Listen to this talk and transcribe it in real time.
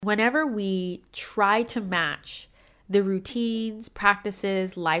Whenever we try to match the routines,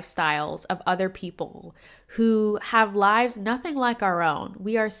 practices, lifestyles of other people who have lives nothing like our own,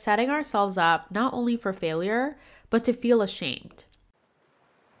 we are setting ourselves up not only for failure, but to feel ashamed.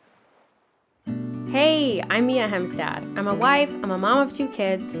 Hey, I'm Mia Hemstad. I'm a wife, I'm a mom of 2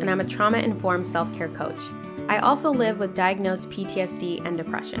 kids, and I'm a trauma-informed self-care coach. I also live with diagnosed PTSD and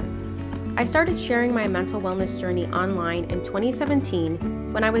depression. I started sharing my mental wellness journey online in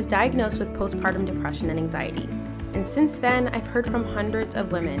 2017 when I was diagnosed with postpartum depression and anxiety. And since then, I've heard from hundreds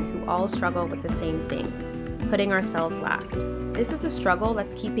of women who all struggle with the same thing, putting ourselves last. This is a struggle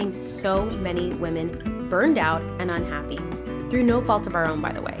that's keeping so many women burned out and unhappy, through no fault of our own,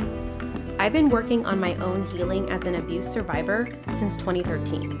 by the way. I've been working on my own healing as an abuse survivor since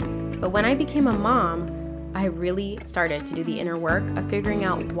 2013. But when I became a mom, I really started to do the inner work of figuring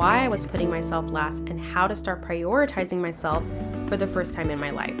out why I was putting myself last and how to start prioritizing myself for the first time in my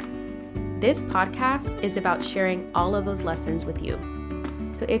life. This podcast is about sharing all of those lessons with you.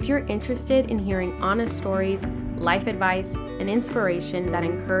 So if you're interested in hearing honest stories, life advice, and inspiration that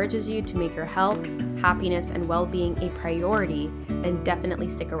encourages you to make your health, happiness, and well-being a priority, then definitely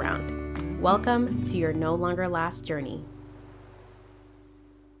stick around. Welcome to your No Longer Last journey.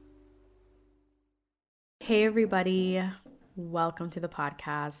 Hey everybody, welcome to the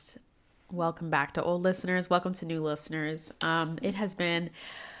podcast. Welcome back to old listeners. Welcome to new listeners. It has been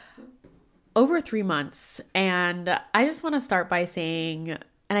over 3 months, and I just want to start by saying,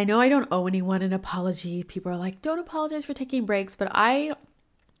 and I know I don't owe anyone an apology. People are like, don't apologize for taking breaks, but I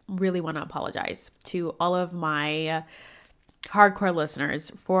really want to apologize to all of my hardcore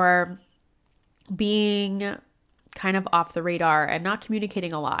listeners for being kind of off the radar and not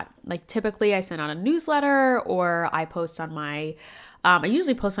communicating a lot. Like typically I send out a newsletter or I post on my, I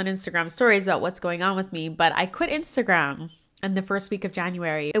usually post on Instagram stories about what's going on with me, but I quit Instagram in the first week of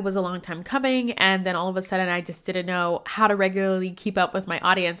January. It was a long time coming. And then all of a sudden I just didn't know how to regularly keep up with my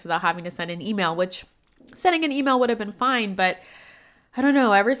audience without having to send an email, which sending an email would have been fine. But I don't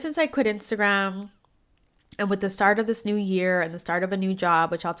know, ever since I quit Instagram, and with the start of this new year and the start of a new job,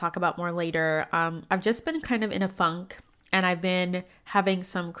 which I'll talk about more later, I've just been kind of in a funk, and I've been having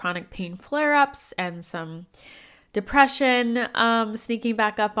some chronic pain flare-ups and some depression sneaking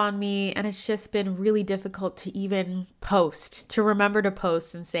back up on me. And it's just been really difficult to even post, to remember to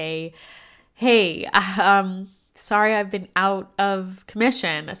post and say, hey, sorry I've been out of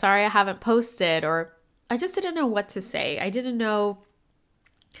commission. Sorry I haven't posted, or I just didn't know what to say. I didn't know.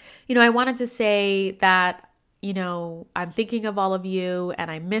 I wanted to say that, I'm thinking of all of you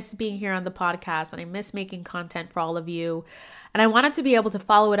and I miss being here on the podcast and I miss making content for all of you. And I wanted to be able to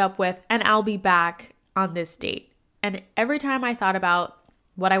follow it up with, and I'll be back on this date. And every time I thought about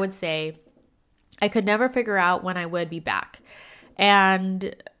what I would say, I could never figure out when I would be back.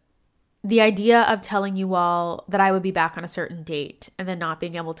 And the idea of telling you all that I would be back on a certain date and then not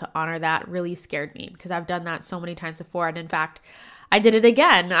being able to honor that really scared me, because I've done that so many times before. And in fact, I did it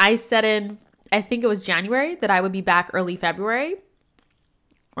again. I said I think it was January, that I would be back early February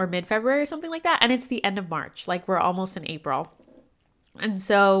or mid-February or something like that. And it's the end of March. Like we're almost in April. And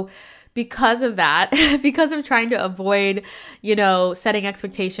so because of that, because of trying to avoid, setting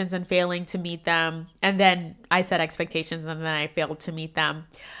expectations and failing to meet them, and then I set expectations and then I failed to meet them,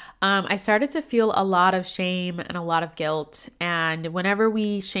 I started to feel a lot of shame and a lot of guilt. And whenever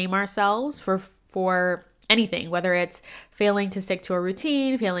we shame ourselves for anything, whether it's failing to stick to a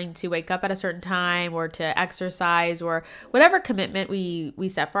routine, failing to wake up at a certain time, or to exercise, or whatever commitment we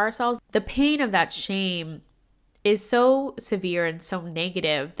set for ourselves, the pain of that shame is so severe and so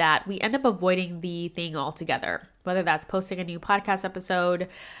negative that we end up avoiding the thing altogether, whether that's posting a new podcast episode,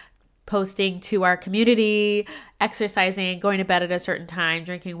 posting to our community, exercising, going to bed at a certain time,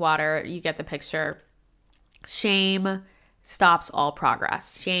 drinking water. You get the picture. Shame stops all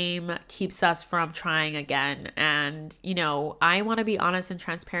progress. Shame keeps us from trying again. And, I want to be honest and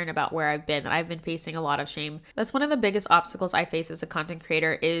transparent about where I've been. I've been facing a lot of shame. That's one of the biggest obstacles I face as a content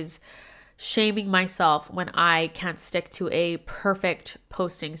creator, is shaming myself when I can't stick to a perfect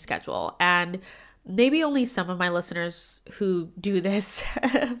posting schedule. And maybe only some of my listeners who do this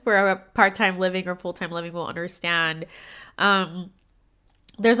for a part-time living or full-time living will understand.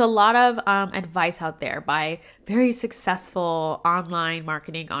 There's a lot of advice out there by very successful online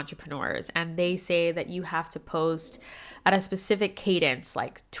marketing entrepreneurs, and they say that you have to post at a specific cadence,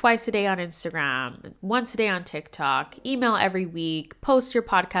 like twice a day on Instagram, once a day on TikTok, email every week, post your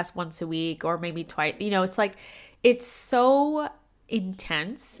podcast once a week, or maybe twice. It's so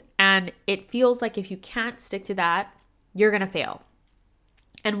intense, and it feels like if you can't stick to that, you're going to fail.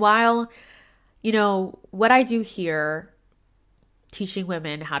 And while, what I do here teaching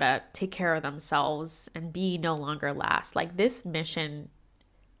women how to take care of themselves and be no longer last. Like this mission,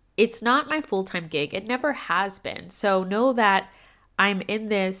 it's not my full-time gig. It never has been. So know that I'm in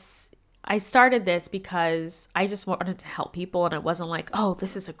this. I started this because I just wanted to help people. And it wasn't like, oh,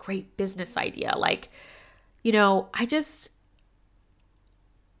 this is a great business idea. Like,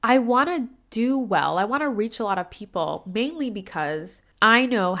 I want to do well. I want to reach a lot of people, mainly because I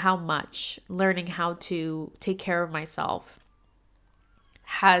know how much learning how to take care of myself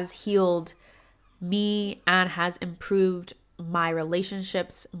has healed me and has improved my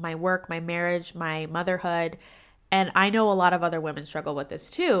relationships, my work, my marriage, my motherhood. And I know a lot of other women struggle with this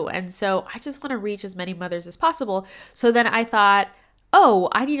too. And so I just want to reach as many mothers as possible. So then I thought, oh,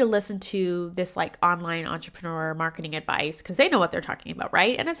 I need to listen to this like online entrepreneur marketing advice because they know what they're talking about,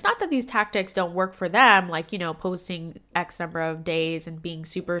 right? And it's not that these tactics don't work for them, like, posting X number of days and being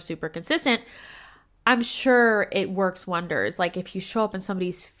super, super consistent. I'm sure it works wonders. Like if you show up in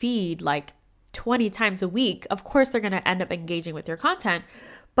somebody's feed like 20 times a week, of course they're going to end up engaging with your content.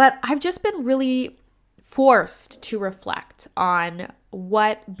 But I've just been really forced to reflect on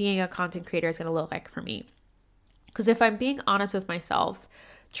what being a content creator is going to look like for me. Because if I'm being honest with myself,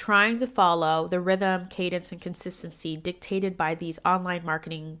 trying to follow the rhythm, cadence, and consistency dictated by these online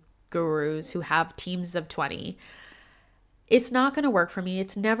marketing gurus who have teams of 20, it's not going to work for me.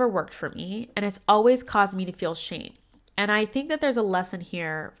 It's never worked for me. And it's always caused me to feel shame. And I think that there's a lesson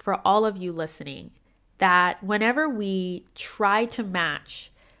here for all of you listening that whenever we try to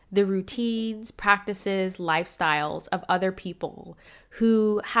match the routines, practices, lifestyles of other people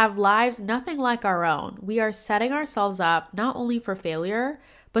who have lives nothing like our own, we are setting ourselves up not only for failure,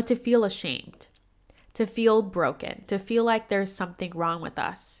 but to feel ashamed, to feel broken, to feel like there's something wrong with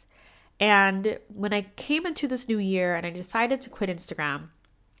us. And when I came into this new year and I decided to quit Instagram,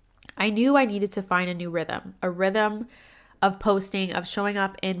 I knew I needed to find a rhythm of posting, of showing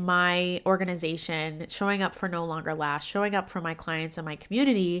up in my organization, showing up for No Longer Last, showing up for my clients and my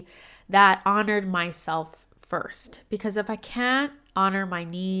community that honored myself first. Because if I can't honor my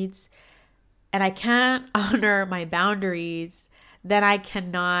needs and I can't honor my boundaries, then I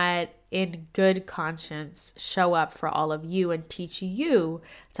cannot, in good conscience, show up for all of you and teach you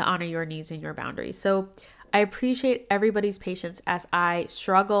to honor your needs and your boundaries. So I appreciate everybody's patience as I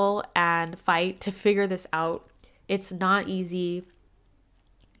struggle and fight to figure this out. It's not easy.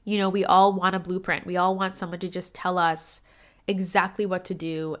 We all want a blueprint. We all want someone to just tell us exactly what to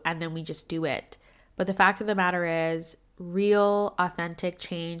do and then we just do it. But the fact of the matter is, real, authentic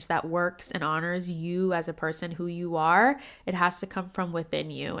change that works and honors you as a person, who you are, it has to come from within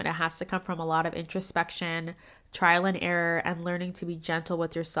you. And it has to come from a lot of introspection, trial and error, and learning to be gentle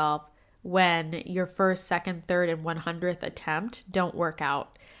with yourself when your first, second, third, and 100th attempt don't work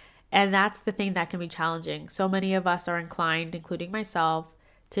out. And that's the thing that can be challenging. So many of us are inclined, including myself,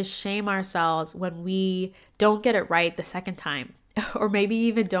 to shame ourselves when we don't get it right the second time, or maybe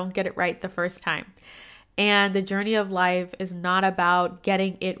even don't get it right the first time. And the journey of life is not about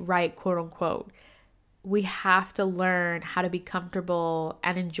getting it right, quote unquote. We have to learn how to be comfortable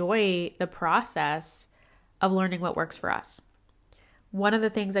and enjoy the process of learning what works for us. One of the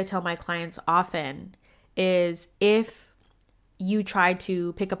things I tell my clients often is if you try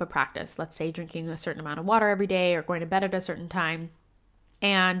to pick up a practice, let's say drinking a certain amount of water every day or going to bed at a certain time,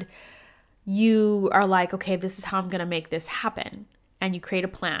 and you are like, okay, this is how I'm going to make this happen. And you create a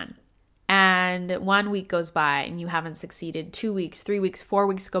plan. And 1 week goes by and you haven't succeeded. 2 weeks, 3 weeks, 4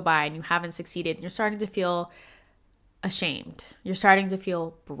 weeks go by and you haven't succeeded. And you're starting to feel ashamed. You're starting to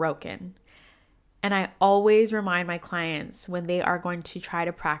feel broken. And I always remind my clients when they are going to try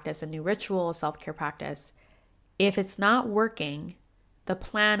to practice a new ritual, a self-care practice, if it's not working, the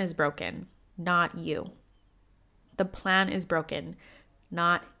plan is broken, not you. The plan is broken,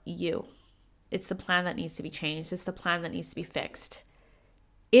 not you. It's the plan that needs to be changed. It's the plan that needs to be fixed.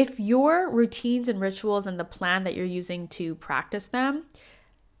 If your routines and rituals and the plan that you're using to practice them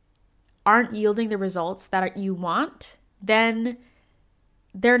aren't yielding the results that you want, then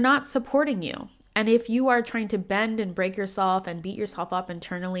they're not supporting you. And if you are trying to bend and break yourself and beat yourself up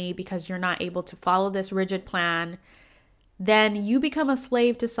internally because you're not able to follow this rigid plan, then you become a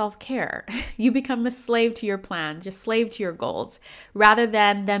slave to self-care. You become a slave to your plan, just slave to your goals, rather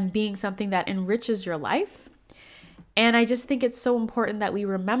than them being something that enriches your life. And I just think it's so important that we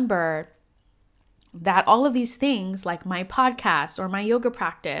remember that all of these things, like my podcast or my yoga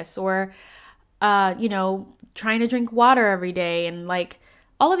practice or, trying to drink water every day and like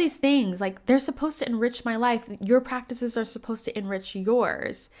all of these things, like they're supposed to enrich my life. Your practices are supposed to enrich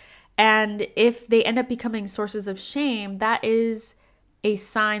yours. And if they end up becoming sources of shame, that is a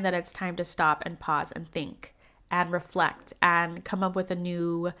sign that it's time to stop and pause and think and reflect and come up with a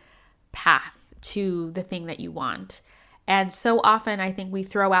new path to the thing that you want. And so often I think we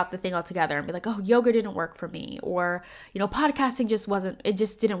throw out the thing altogether and be like, oh, yoga didn't work for me, or, podcasting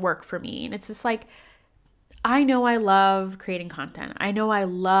just didn't work for me. And it's just like, I know I love creating content. I know I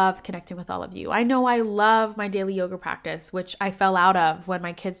love connecting with all of you. I know I love my daily yoga practice, which I fell out of when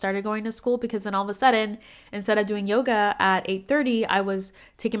my kids started going to school, because then all of a sudden, instead of doing yoga at 8:30, I was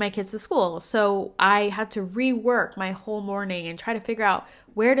taking my kids to school. So I had to rework my whole morning and try to figure out,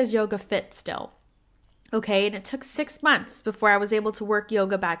 where does yoga fit still? Okay, and it took 6 months before I was able to work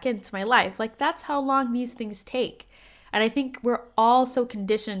yoga back into my life. Like, that's how long these things take. And I think we're all so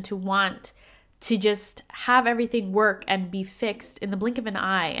conditioned to want to just have everything work and be fixed in the blink of an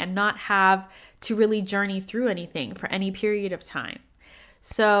eye and not have to really journey through anything for any period of time.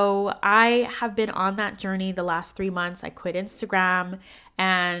 So I have been on that journey the last 3 months. I quit Instagram,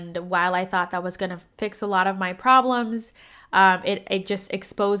 and while I thought that was going to fix a lot of my problems, it just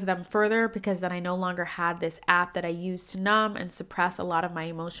exposed them further, because then I no longer had this app that I used to numb and suppress a lot of my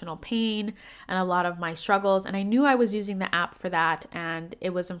emotional pain and a lot of my struggles. And I knew I was using the app for that. And it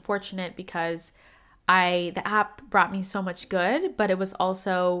was unfortunate because the app brought me so much good, but it was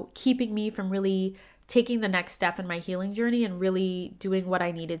also keeping me from really taking the next step in my healing journey and really doing what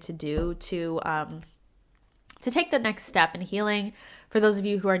I needed to do to take the next step in healing. For those of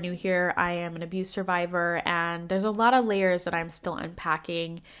you who are new here, I am an abuse survivor, and there's a lot of layers that I'm still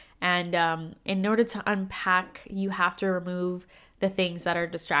unpacking. And in order to unpack, you have to remove the things that are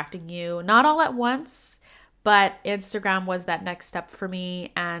distracting you, not all at once, but Instagram was that next step for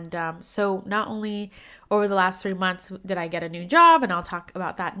me. And so not only over the last 3 months did I get a new job, and I'll talk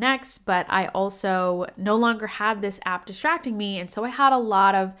about that next, but I also no longer had this app distracting me. And so I had a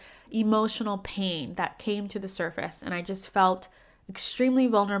lot of emotional pain that came to the surface, and I just felt extremely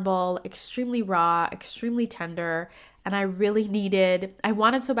vulnerable, extremely raw, extremely tender. And I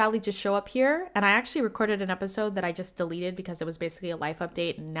wanted so badly to show up here. And I actually recorded an episode that I just deleted because it was basically a life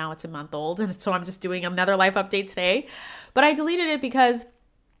update, and now it's a month old. And so I'm just doing another life update today. But I deleted it because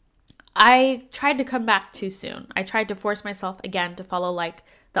I tried to come back too soon. I tried to force myself again to follow like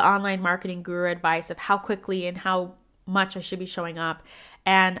the online marketing guru advice of how quickly and how much I should be showing up.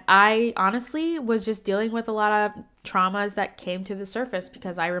 And I honestly was just dealing with a lot of traumas that came to the surface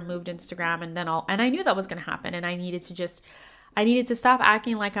because I removed Instagram, and I knew that was going to happen. And I needed to stop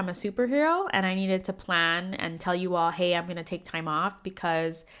acting like I'm a superhero, and I needed to plan and tell you all, hey, I'm going to take time off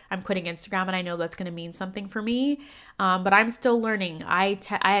because I'm quitting Instagram, and I know that's going to mean something for me. But I'm still learning.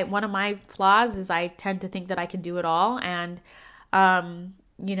 One of my flaws is I tend to think that I can do it all. And,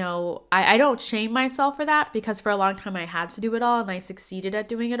 I don't shame myself for that, because for a long time I had to do it all, and I succeeded at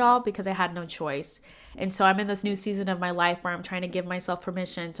doing it all because I had no choice. And so I'm in this new season of my life where I'm trying to give myself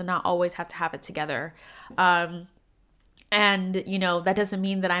permission to not always have to have it together. And, that doesn't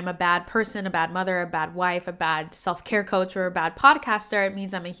mean that I'm a bad person, a bad mother, a bad wife, a bad self-care coach, or a bad podcaster. It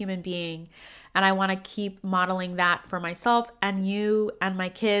means I'm a human being. And I want to keep modeling that for myself and you and my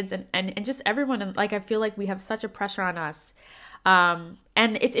kids and just everyone. And like, I feel like we have such a pressure on us.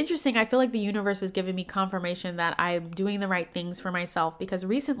 And it's interesting. I feel like the universe is giving me confirmation that I'm doing the right things for myself, because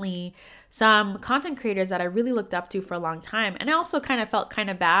recently some content creators that I really looked up to for a long time, and I also kind of felt kind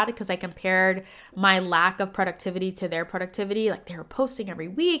of bad because I compared my lack of productivity to their productivity. Like, they were posting every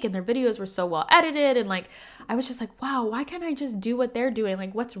week and their videos were so well edited. And like, I was just like, wow, why can't I just do what they're doing?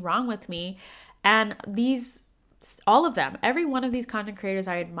 Like, what's wrong with me? And all of them, every one of these content creators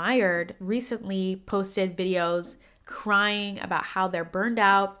I admired recently posted videos crying about how they're burned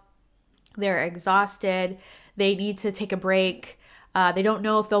out, they're exhausted, they need to take a break, they don't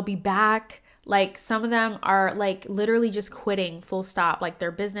know if they'll be back. Like, some of them are like literally just quitting full stop, like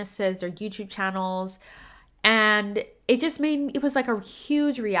their businesses, their YouTube channels. And it was like a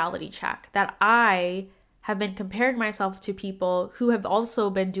huge reality check that I have been comparing myself to people who have also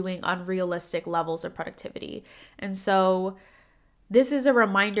been doing unrealistic levels of productivity. And so this is a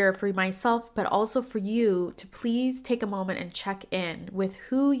reminder for myself, but also for you, to please take a moment and check in with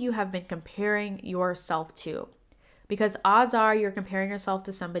who you have been comparing yourself to. Because odds are you're comparing yourself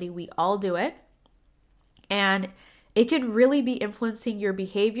to somebody. We all do it. And it could really be influencing your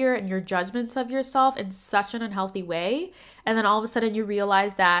behavior and your judgments of yourself in such an unhealthy way. And then all of a sudden you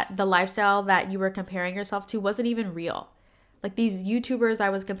realize that the lifestyle that you were comparing yourself to wasn't even real. Like, these YouTubers I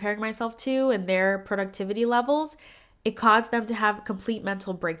was comparing myself to and their productivity levels, it caused them to have complete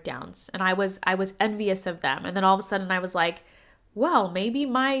mental breakdowns. And I was envious of them. And then all of a sudden I was like, well, maybe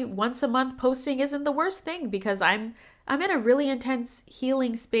my once a month posting isn't the worst thing, because I'm in a really intense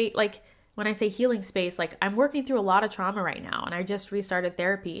healing space. Like, when I say healing space, like, I'm working through a lot of trauma right now. And I just restarted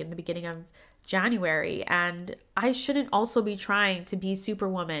therapy in the beginning of January, and I shouldn't also be trying to be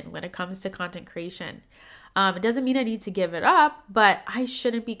superwoman when it comes to content creation. It doesn't mean I need to give it up, but I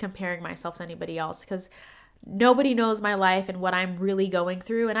shouldn't be comparing myself to anybody else, because nobody knows my life and what I'm really going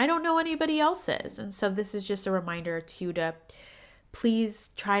through, and I don't know anybody else's. And so this is just a reminder to you to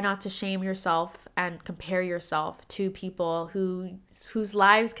please try not to shame yourself and compare yourself to people whose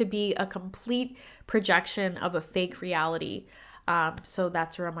lives could be a complete projection of a fake reality. So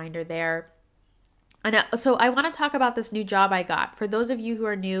that's a reminder there. And so I want to talk about this new job I got. For those of you who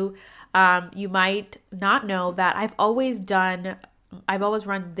are new, you might not know that I've always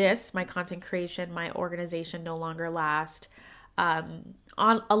run this, my content creation, my organization No Longer Last,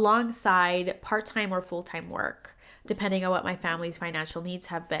 alongside part-time or full-time work, depending on what my family's financial needs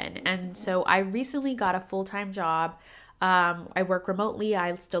have been. And so I recently got a full-time job. I work remotely.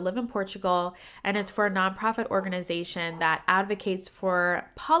 I still live in Portugal, and it's for a nonprofit organization that advocates for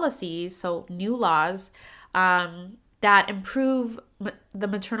policies, so new laws, that improve the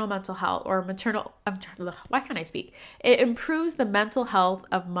maternal mental health why can't I speak? It improves the mental health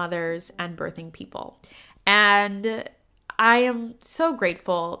of mothers and birthing people. And I am so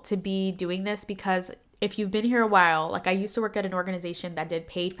grateful to be doing this, because if you've been here a while, like I used to work at an organization that did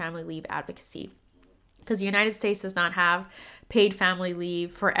paid family leave advocacy, because the United States does not have paid family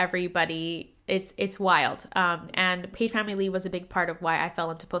leave for everybody. It's wild. And paid family leave was a big part of why I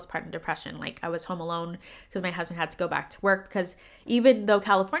fell into postpartum depression. Like I was home alone because my husband had to go back to work, because even though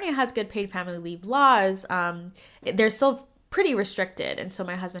California has good paid family leave laws, they're still pretty restricted. And so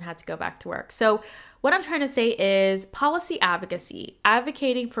my husband had to go back to work. So what I'm trying to say is policy advocacy,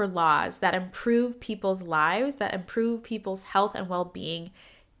 advocating for laws that improve people's lives, that improve people's health and well-being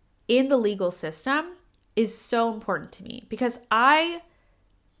in the legal system, is so important to me, because I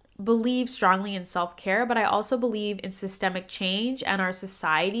believe strongly in self-care, but I also believe in systemic change and our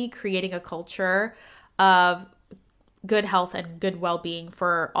society creating a culture of good health and good well-being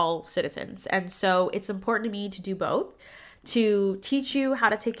for all citizens. And so it's important to me to do both, to teach you how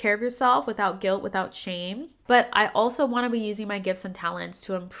to take care of yourself without guilt, without shame. But I also want to be using my gifts and talents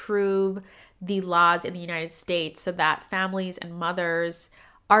to improve the laws in the United States so that families and mothers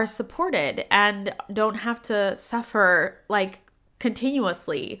are supported and don't have to suffer like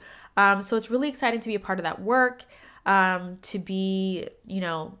continuously. So it's really exciting to be a part of that work, to be,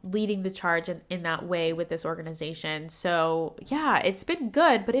 leading the charge in that way with this organization. So yeah, it's been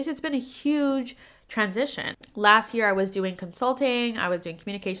good, but it has been a huge transition. Last year I was doing consulting, I was doing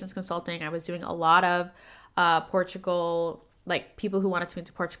communications consulting, I was doing a lot of Portugal, like people who wanted to move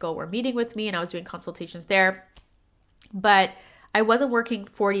to Portugal were meeting with me and I was doing consultations there. But I wasn't working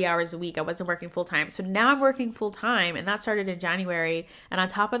 40 hours a week. I wasn't working full time. So now I'm working full time, and that started in January. And on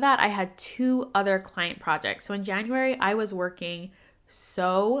top of that, I had 2 other client projects. So in January, I was working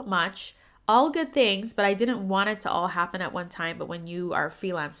so much, all good things, but I didn't want it to all happen at one time. But when you are a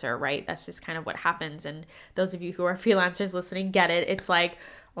freelancer, right, that's just kind of what happens. And those of you who are freelancers listening get it. It's like,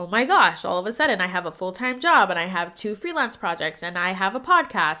 oh my gosh, all of a sudden I have a full-time job and I have 2 freelance projects and I have a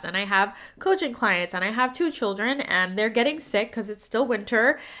podcast and I have coaching clients and I have 2 children and they're getting sick because it's still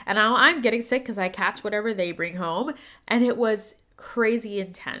winter, and now I'm getting sick because I catch whatever they bring home. And it was crazy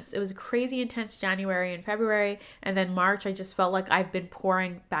intense. It was crazy intense January and February, and then March I just felt like I've been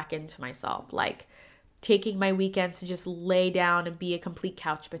pouring back into myself, like taking my weekends to just lay down and be a complete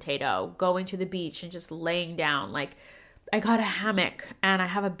couch potato, going to the beach and just laying down. Like I got a hammock and I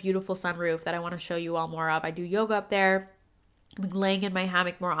have a beautiful sunroof that I want to show you all more of. I do yoga up there. I'm laying in my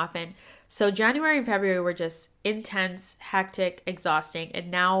hammock more often. So January and February were just intense, hectic, exhausting. And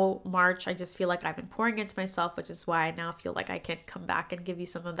now March, I just feel like I've been pouring into myself, which is why I now feel like I can come back and give you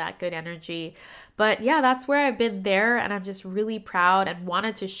some of that good energy. But yeah, that's where I've been there. And I'm just really proud and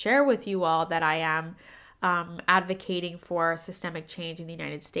wanted to share with you all that I am advocating for systemic change in the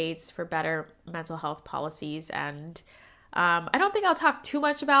United States, for better mental health policies. And I don't think I'll talk too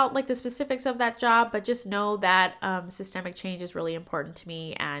much about like the specifics of that job, but just know that systemic change is really important to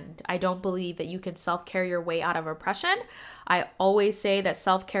me. And I don't believe that you can self-care your way out of oppression. I always say that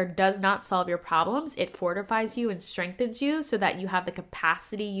self-care does not solve your problems. It fortifies you and strengthens you so that you have the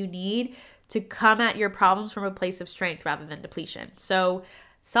capacity you need to come at your problems from a place of strength rather than depletion. So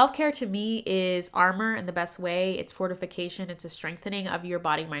self-care to me is armor in the best way. It's fortification. It's a strengthening of your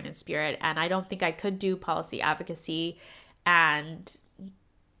body, mind, and spirit. And I don't think I could do policy advocacy and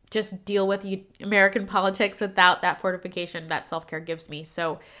just deal with American politics without that fortification that self-care gives me.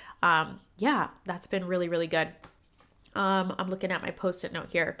 So yeah, that's been really, really good. I'm looking at my Post-it note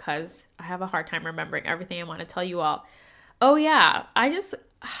here because I have a hard time remembering everything I want to tell you all. Oh yeah, I guess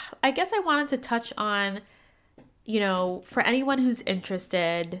I wanted to touch on, for anyone who's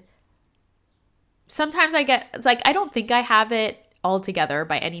interested, sometimes it's like, I don't think I have it all together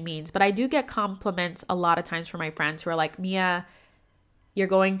by any means, but I do get compliments a lot of times from my friends who are like, Mia, you're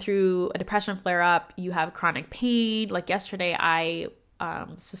going through a depression flare up, you have chronic pain. Like yesterday, so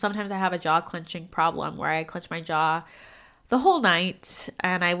sometimes I have a jaw clenching problem where I clench my jaw the whole night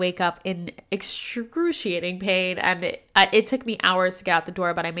and I wake up in excruciating pain, and it took me hours to get out the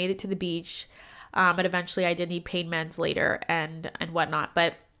door, but I made it to the beach. But eventually I did need pain meds later and whatnot.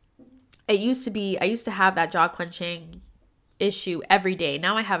 But I used to have that jaw clenching issue every day.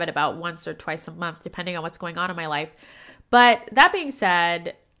 Now I have it about once or twice a month, depending on what's going on in my life. But that being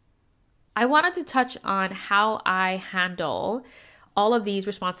said, I wanted to touch on how I handle all of these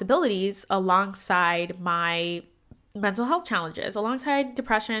responsibilities alongside my mental health challenges, alongside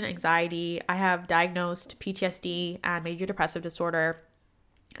depression, anxiety. I have diagnosed PTSD and major depressive disorder.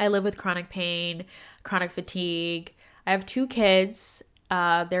 I live with chronic pain, chronic fatigue. I have 2 kids.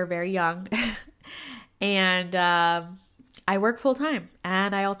 They're very young. And I work full time.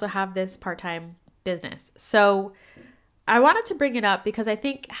 And I also have this part-time business. So I wanted to bring it up because I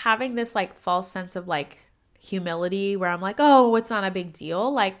think having this like false sense of like humility where I'm like, oh, it's not a big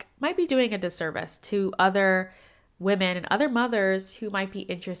deal, like might be doing a disservice to other women and other mothers who might be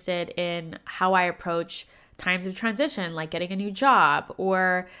interested in how I approach times of transition, like getting a new job,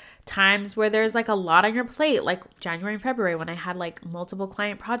 or times where there's like a lot on your plate, like January and February when I had like multiple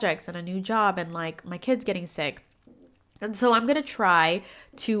client projects and a new job and like my kids getting sick. And so I'm going to try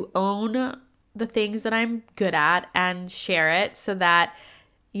to own the things that I'm good at and share it so that,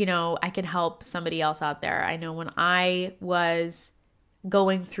 you know, I can help somebody else out there. I know when I was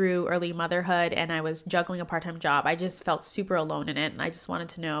going through early motherhood and I was juggling a part-time job, I just felt super alone in it. And I just wanted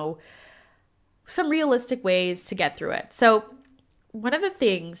to know some realistic ways to get through it. So one of the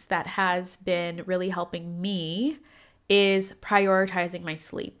things that has been really helping me is prioritizing my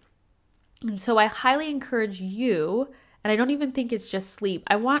sleep. And so I highly encourage you, and I don't even think it's just sleep,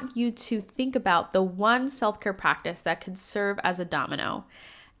 I want you to think about the one self-care practice that could serve as a domino.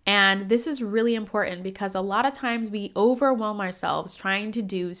 And this is really important because a lot of times we overwhelm ourselves trying to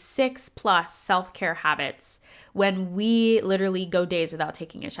do 6+ self-care habits when we literally go days without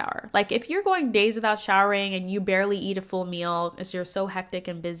taking a shower. Like if you're going days without showering and you barely eat a full meal because you're so hectic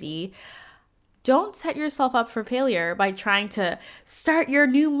and busy, don't set yourself up for failure by trying to start your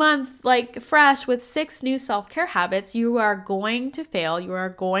new month like fresh with 6 new self-care habits. You are going to fail. You are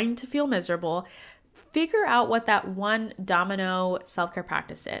going to feel miserable. Figure out what that one domino self-care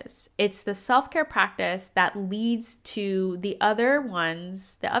practice is. It's the self-care practice that leads to the other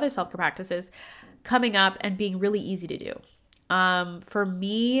self-care practices coming up and being really easy to do. For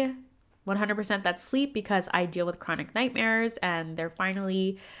me, 100% that's sleep, because I deal with chronic nightmares and they're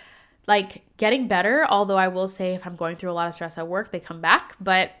finally like getting better. Although I will say if I'm going through a lot of stress at work, they come back.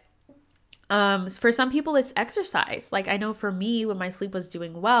 But for some people, it's exercise. Like I know for me, when my sleep was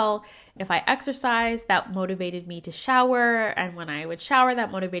doing well, if I exercised, that motivated me to shower. And when I would shower,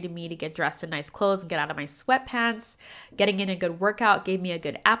 that motivated me to get dressed in nice clothes and get out of my sweatpants. Getting in a good workout gave me a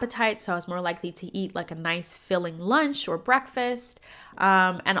good appetite. So I was more likely to eat like a nice filling lunch or breakfast.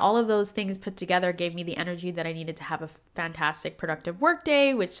 And all of those things put together gave me the energy that I needed to have a fantastic, productive work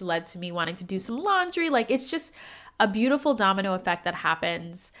day, which led to me wanting to do some laundry. Like it's just a beautiful domino effect that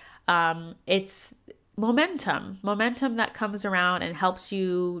happens. It's momentum that comes around and helps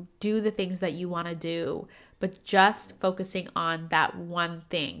you do the things that you want to do, but just focusing on that one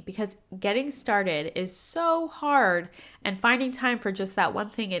thing, because getting started is so hard and finding time for just that one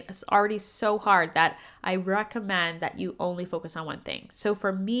thing is already so hard that I recommend that you only focus on one thing. So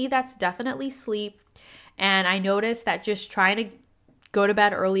for me, that's definitely sleep. And I noticed that just trying to go to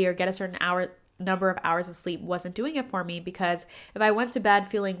bed early or get a certain number of hours of sleep wasn't doing it for me, because if I went to bed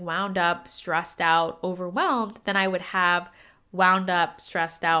feeling wound up, stressed out, overwhelmed, then I would have wound up,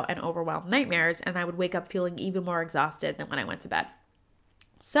 stressed out, and overwhelmed nightmares, and I would wake up feeling even more exhausted than when I went to bed.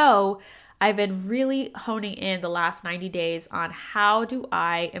 So I've been really honing in the last 90 days on how do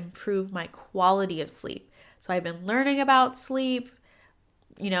I improve my quality of sleep. So I've been learning about sleep,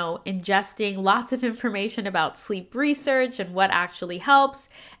 ingesting lots of information about sleep research and what actually helps.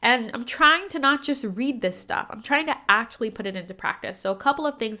 And I'm trying to not just read this stuff. I'm trying to actually put it into practice. So a couple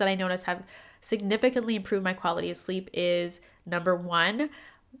of things that I noticed have significantly improved my quality of sleep is, number one,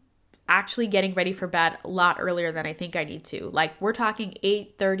 actually getting ready for bed a lot earlier than I think I need to. Like we're talking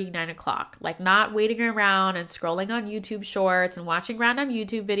 8:30, 9 o'clock, like not waiting around and scrolling on YouTube shorts and watching random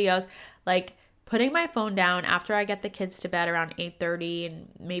YouTube videos, like putting my phone down after I get the kids to bed around 8:30 and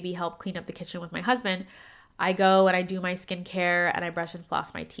maybe help clean up the kitchen with my husband. I go and I do my skincare and I brush and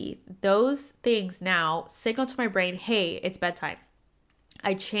floss my teeth. Those things now signal to my brain, hey, it's bedtime.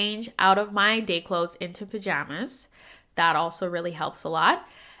 I change out of my day clothes into pajamas. That also really helps a lot.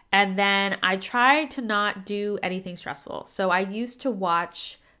 And then I try to not do anything stressful. So I used to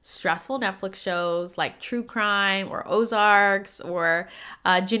watch stressful Netflix shows like True Crime or Ozarks or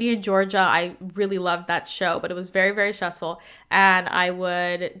Ginny and Georgia. I really loved that show, but it was very, very stressful. And I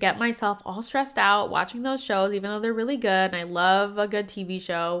would get myself all stressed out watching those shows, even though they're really good. And I love a good TV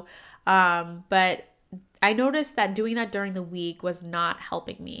show. But I noticed that doing that during the week was not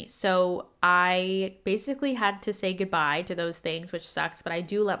helping me. So I basically had to say goodbye to those things, which sucks, but I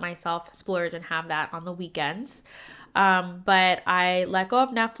do let myself splurge and have that on the weekends. But I let go of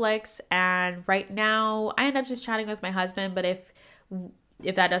Netflix, and right now I end up just chatting with my husband. But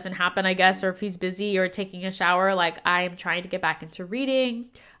if that doesn't happen, I guess, or if he's busy or taking a shower, like I am trying to get back into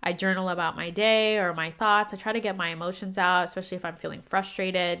reading. I journal about my day or my thoughts. I try to get my emotions out, especially if I'm feeling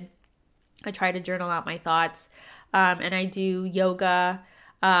frustrated. I try to journal out my thoughts, and I do yoga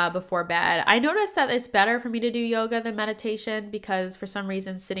before bed. I noticed that it's better for me to do yoga than meditation because for some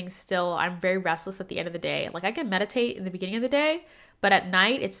reason sitting still, I'm very restless at the end of the day. Like I can meditate in the beginning of the day, but at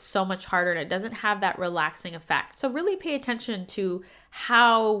night it's so much harder and it doesn't have that relaxing effect. So really pay attention to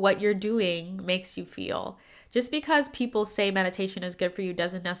how what you're doing makes you feel. Just because people say meditation is good for you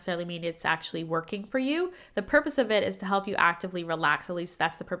doesn't necessarily mean it's actually working for you. The purpose of it is to help you actively relax. At least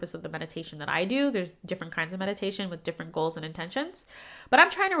that's the purpose of the meditation that I do. There's different kinds of meditation with different goals and intentions. But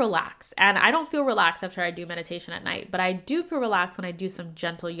I'm trying to relax. And I don't feel relaxed after I do meditation at night. But I do feel relaxed when I do some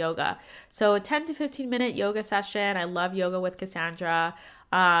gentle yoga. So a 10 to 15 minute yoga session. I love yoga with Cassandra.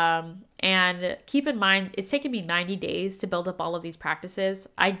 And keep in mind, it's taken me 90 days to build up all of these practices.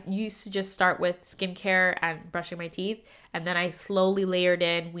 I used to just start with skincare and brushing my teeth. And then I slowly layered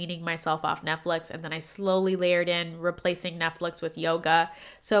in weaning myself off Netflix. And then I slowly layered in replacing Netflix with yoga.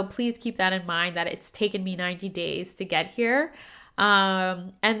 So please keep that in mind that it's taken me 90 days to get here.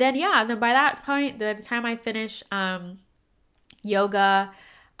 And then by that point, by the time I finish, yoga,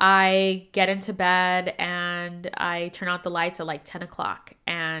 I get into bed and I turn out the lights at like 10 o'clock.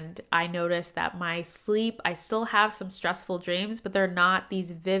 And I notice that my sleep, I still have some stressful dreams, but they're not these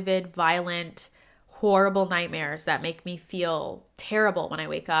vivid, violent, horrible nightmares that make me feel terrible when I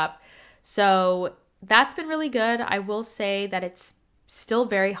wake up. So that's been really good. I will say that it's still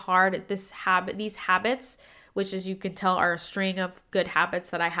very hard. These habits, which as you can tell are a string of good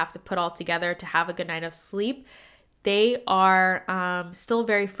habits that I have to put all together to have a good night of sleep. They are still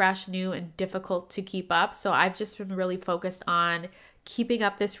very fresh, new, and difficult to keep up. So I've just been really focused on keeping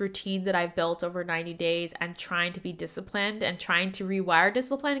up this routine that I've built over 90 days and trying to be disciplined and trying to rewire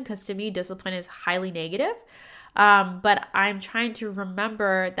discipline, because to me, discipline is highly negative. But I'm trying to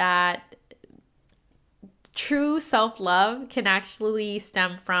remember that true self-love can actually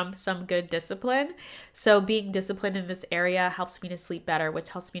stem from some good discipline. So being disciplined in this area helps me to sleep better, which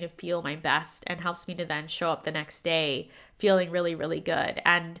helps me to feel my best and helps me to then show up the next day feeling really, really good.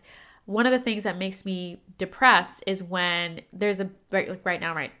 And one of the things that makes me depressed is when there's right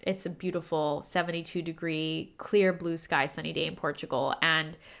now, it's a beautiful 72-degree, clear blue sky, sunny day in Portugal.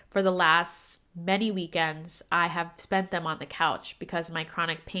 And for the last many weekends, I have spent them on the couch because my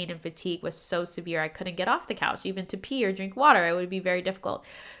chronic pain and fatigue was so severe. I couldn't get off the couch, even to pee or drink water. It would be very difficult.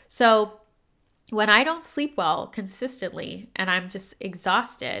 So when I don't sleep well consistently and I'm just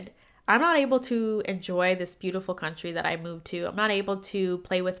exhausted, I'm not able to enjoy this beautiful country that I moved to. I'm not able to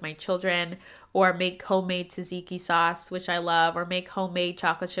play with my children or make homemade tzatziki sauce, which I love, or make homemade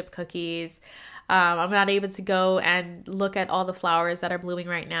chocolate chip cookies. I'm not able to go and look at all the flowers that are blooming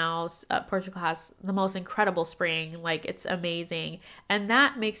right now. Portugal has the most incredible spring. Like, it's amazing. And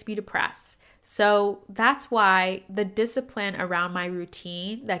that makes me depressed. So that's why the discipline around my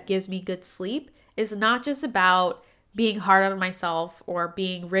routine that gives me good sleep is not just about being hard on myself or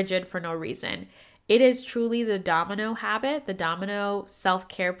being rigid for no reason. It is truly the domino habit, the domino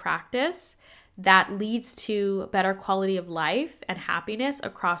self-care practice that leads to better quality of life and happiness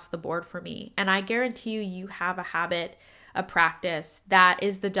across the board for me. And I guarantee you have a habit, a practice that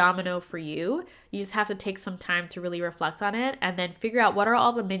is the domino for you. You just have to take some time to really reflect on it and then figure out what are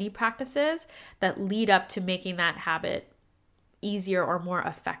all the mini practices that lead up to making that habit easier or more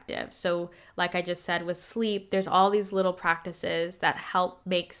effective. So like I just said with sleep, there's all these little practices that help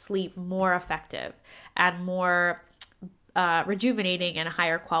make sleep more effective and more rejuvenating and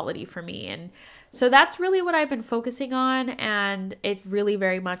higher quality for me. And so that's really what I've been focusing on, and it's really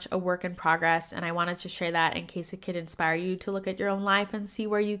very much a work in progress. And I wanted to share that in case it could inspire you to look at your own life and see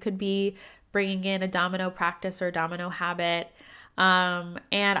where you could be bringing in a domino practice or a domino habit. And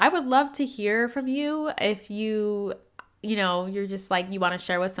I would love to hear from you if you you're just like, you want to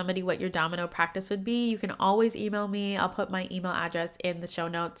share with somebody what your domino practice would be, you can always email me. I'll put my email address in the show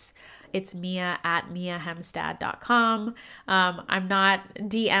notes. It's mia@miahemstad.com. I'm not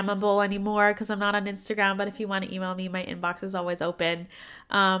DMable anymore because I'm not on Instagram, but if you want to email me, my inbox is always open.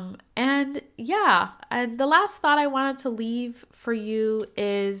 And the last thought I wanted to leave for you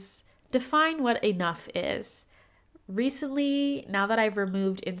is define what enough is. Recently, now that I've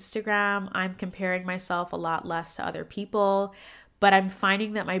removed Instagram, I'm comparing myself a lot less to other people, but I'm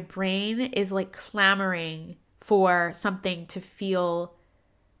finding that my brain is like clamoring for something to feel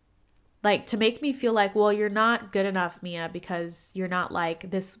like, to make me feel like, well, you're not good enough, Mia, because you're not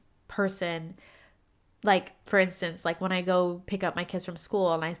like this person. Like, for instance, like when I go pick up my kids from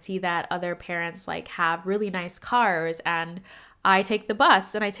school and I see that other parents like have really nice cars, and I take the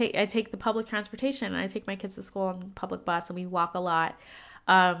bus and I take the public transportation, and I take my kids to school on public bus, and we walk a lot.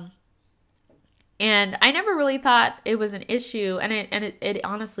 And I never really thought it was an issue, and it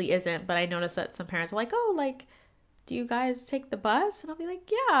honestly isn't, but I noticed that some parents are like, oh, like, do you guys take the bus? And I'll be like,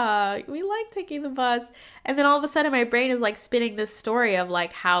 yeah, we like taking the bus. And then all of a sudden my brain is like spinning this story of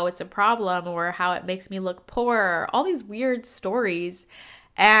like how it's a problem or how it makes me look poor, or all these weird stories.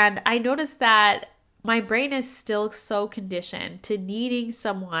 And I noticed that my brain is still so conditioned to needing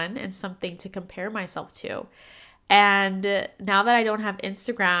someone and something to compare myself to. And now that I don't have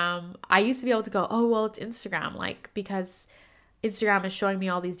Instagram, I used to be able to go, oh, well, it's Instagram, like, because Instagram is showing me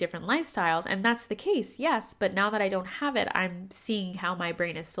all these different lifestyles. And that's the case, yes. But now that I don't have it, I'm seeing how my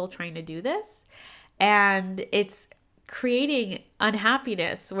brain is still trying to do this. And it's creating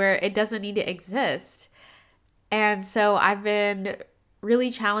unhappiness where it doesn't need to exist. And so I've been really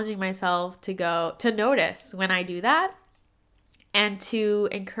challenging myself to notice when I do that, and to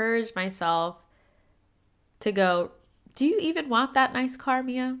encourage myself to go, do you even want that nice car,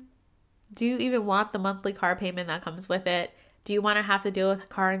 Mia? Do you even want the monthly car payment that comes with it? Do you want to have to deal with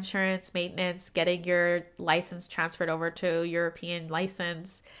car insurance, maintenance, getting your license transferred over to European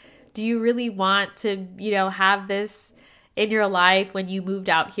license? Do you really want to, have this in your life when you moved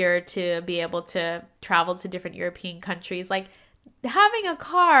out here to be able to travel to different European countries? Like, having a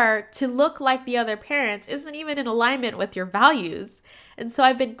car to look like the other parents isn't even in alignment with your values. And so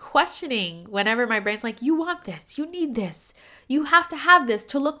I've been questioning whenever my brain's like, you want this, you need this, you have to have this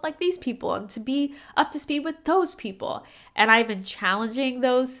to look like these people and to be up to speed with those people. And I've been challenging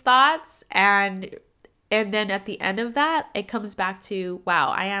those thoughts. And then at the end of that, it comes back to,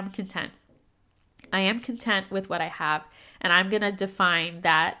 wow, I am content. I am content with what I have. And I'm going to define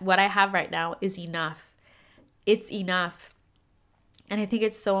that what I have right now is enough. It's enough. And I think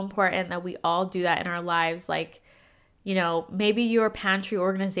it's so important that we all do that in our lives. Like, maybe your pantry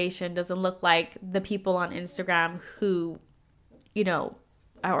organization doesn't look like the people on Instagram who,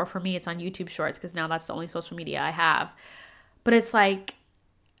 or for me, it's on YouTube Shorts, because now that's the only social media I have. But it's like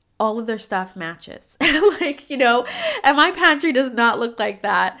all of their stuff matches. And my pantry does not look like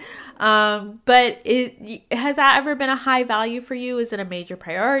that. But has that ever been a high value for you? Is it a major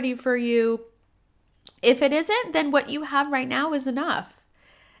priority for you? If it isn't, then what you have right now is enough.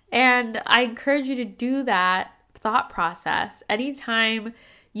 And I encourage you to do that thought process anytime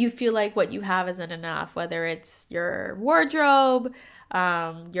you feel like what you have isn't enough, whether it's your wardrobe,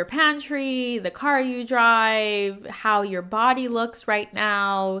 your pantry, the car you drive, how your body looks right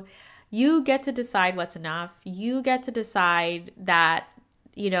now. You get to decide what's enough. You get to decide that,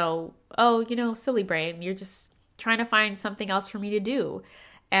 silly brain, you're just trying to find something else for me to do.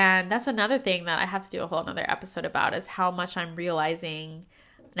 And that's another thing that I have to do a whole nother episode about, is how much I'm realizing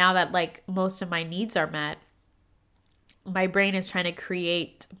now that like most of my needs are met. My brain is trying to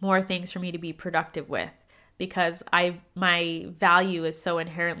create more things for me to be productive with, because my value is so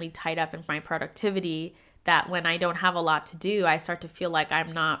inherently tied up in my productivity that when I don't have a lot to do, I start to feel like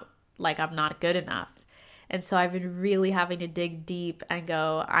I'm not good enough. And so I've been really having to dig deep and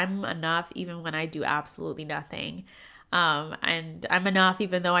go, I'm enough even when I do absolutely nothing. And I'm enough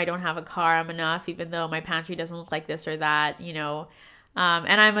even though I don't have a car. I'm enough even though my pantry doesn't look like this or that, and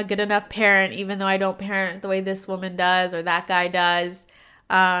I'm a good enough parent even though I don't parent the way this woman does or that guy does.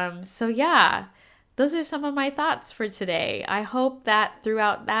 So yeah, those are some of my thoughts for today. I hope that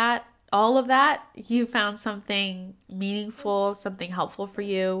throughout all of that, you found something meaningful, something helpful for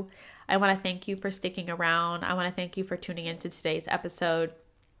you. I want to thank you for sticking around. I want to thank you for tuning into today's episode.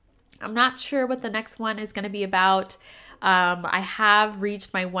 I'm not sure what the next one is going to be about. I have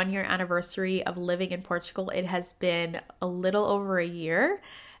reached my 1-year anniversary of living in Portugal. It has been a little over a year,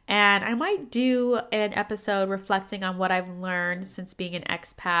 and I might do an episode reflecting on what I've learned since being an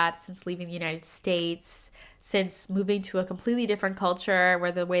expat, since leaving the United States, since moving to a completely different culture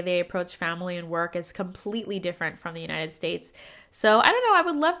where the way they approach family and work is completely different from the United States. So I don't know, I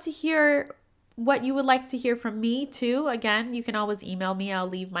would love to hear what you would like to hear from me too. Again, you can always email me. I'll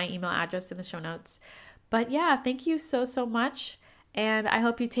leave my email address in the show notes. But yeah, thank you so much. And I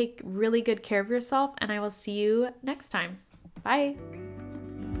hope you take really good care of yourself, and I will see you next time. Bye.